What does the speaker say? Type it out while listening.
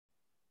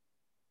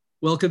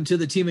Welcome to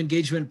the Team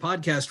Engagement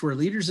Podcast, where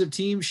leaders of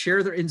teams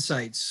share their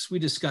insights. We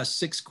discuss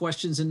 6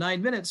 questions in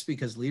 9 minutes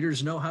because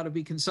leaders know how to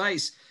be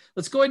concise.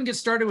 Let's go ahead and get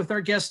started with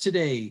our guest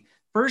today.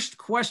 First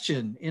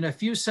question, in a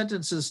few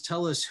sentences,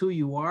 tell us who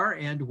you are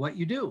and what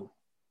you do.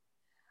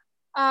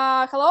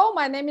 Hello,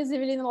 my name is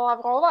Evelina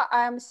Lavrova.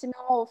 I am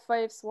CMO of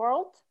Waves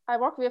World. I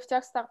work with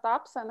tech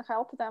startups and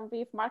help them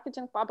with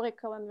marketing, public,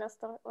 and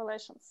investor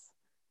relations.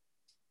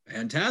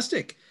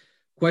 Fantastic.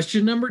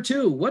 Question number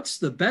 2, what's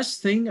the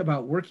best thing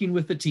about working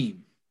with a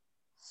team?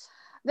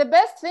 The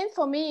best thing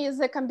for me is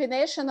a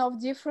combination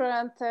of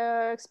different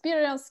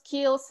experience,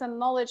 skills, and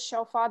knowledge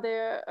of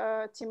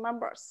other team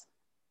members.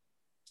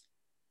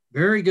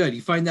 Very good.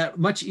 You find that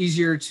much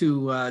easier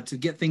to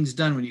get things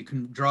done when you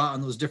can draw on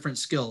those different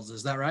skills.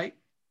 Is that right?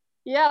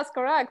 Yes,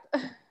 correct.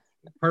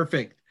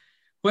 Perfect.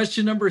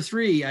 Question number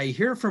 3, I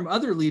hear from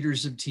other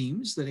leaders of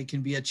teams that it can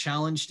be a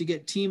challenge to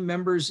get team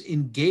members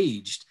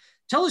engaged.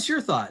 Tell us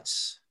your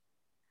thoughts.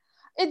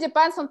 It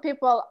depends on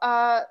people.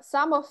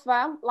 Some of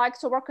them like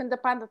to work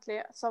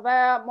independently, so they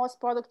are most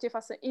productive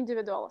as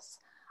individuals.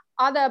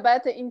 Others are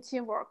better in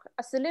teamwork.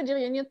 As a leader,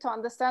 you need to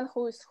understand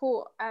who is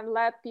who and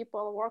let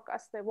people work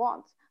as they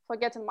want for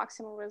getting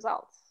maximum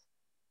results.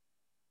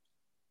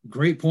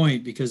 Great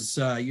point, because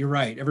you're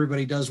right.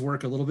 Everybody does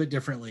work a little bit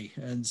differently.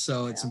 And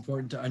so it's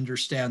important to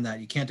understand that.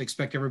 You can't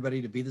expect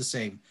everybody to be the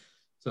same.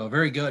 So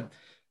very good.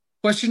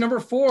 Question number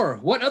 4,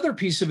 what other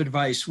piece of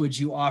advice would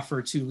you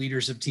offer to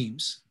leaders of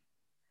teams?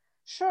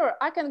 Sure,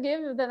 I can give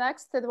you the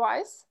next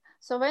advice.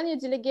 So when you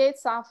delegate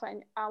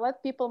something,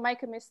 let people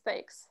make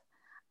mistakes.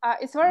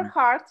 It's very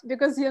hard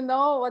because you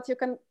know what you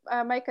can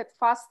make it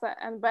faster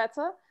and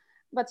better,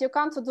 but you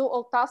can't do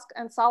all tasks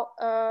and solve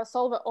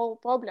all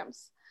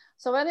problems.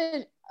 So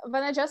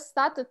when I just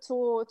started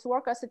to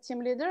work as a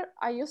team leader,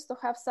 I used to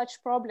have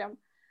such problem.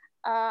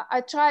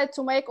 I tried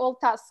to make all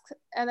tasks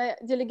and I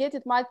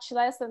delegated much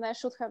less than I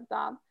should have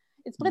done.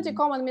 It's pretty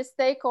common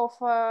mistake of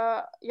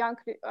young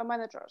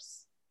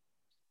managers.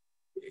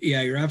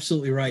 Yeah, you're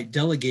absolutely right.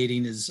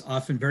 Delegating is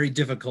often very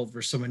difficult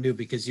for someone new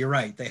because you're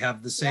right. They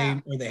have the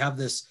same, or they have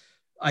this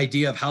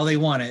idea of how they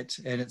want it,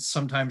 and it's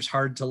sometimes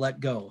hard to let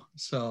go.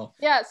 So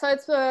yeah, so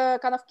it's a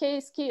kind of key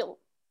skill.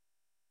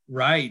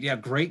 Right. Yeah,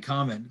 great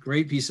comment.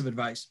 Great piece of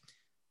advice.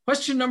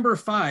 Question number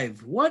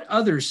 5, what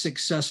other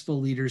successful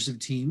leaders of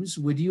teams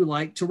would you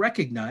like to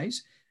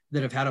recognize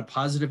that have had a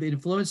positive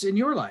influence in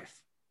your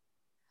life?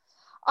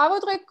 I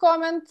would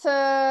recommend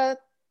to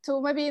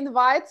maybe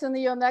invite in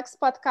your next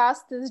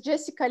podcast is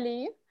Jessica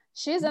Lee.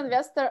 She's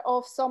investor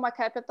of Soma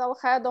Capital,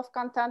 head of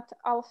Content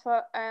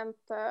Alpha and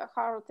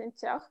Harvard in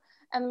Tech,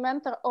 and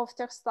mentor of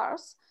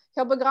Techstars.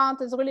 Her background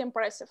is really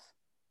impressive.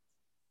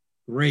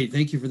 Great.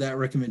 Thank you for that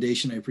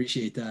recommendation. I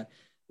appreciate that.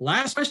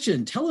 Last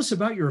question. Tell us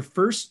about your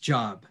first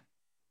job.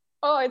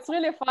 Oh, it's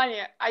really funny.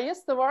 I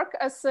used to work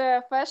as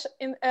a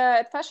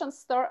fashion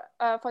store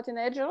for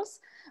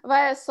teenagers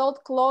where I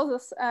sold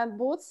clothes and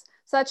boots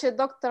such as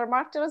Dr.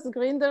 Martens,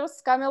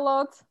 Grinders,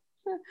 Camelot.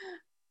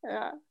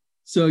 Yeah.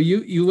 So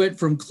you went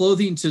from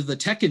clothing to the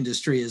tech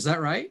industry, is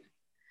that right?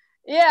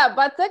 Yeah,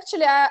 but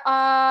actually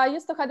I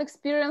used to have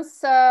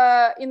experience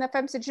in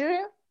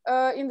FMCG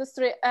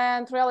industry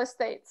and real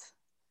estate.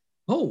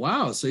 Oh,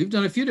 wow. So you've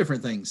done a few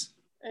different things.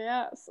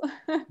 Yes.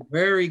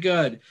 Very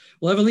good.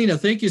 Well, Evelina,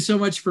 thank you so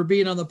much for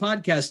being on the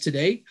podcast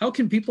today. How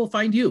can people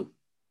find you?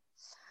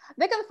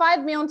 They can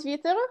find me on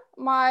Twitter.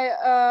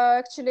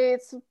 Actually,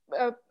 it's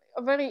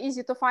very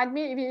easy to find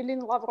me,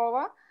 Evelina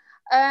Lavrova,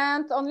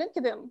 and on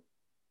LinkedIn.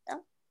 Yeah.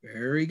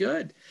 Very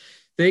good.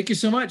 Thank you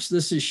so much.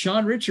 This is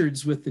Sean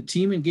Richards with the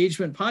Team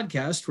Engagement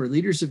Podcast, where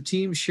leaders of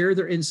teams share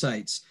their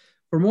insights.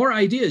 For more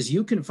ideas,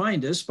 you can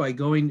find us by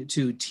going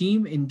to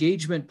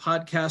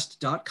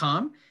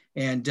teamengagementpodcast.com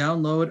and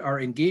download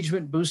our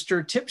Engagement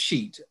Booster tip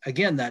sheet.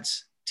 Again,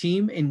 that's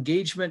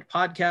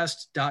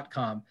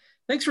teamengagementpodcast.com.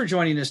 Thanks for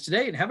joining us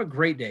today and have a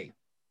great day.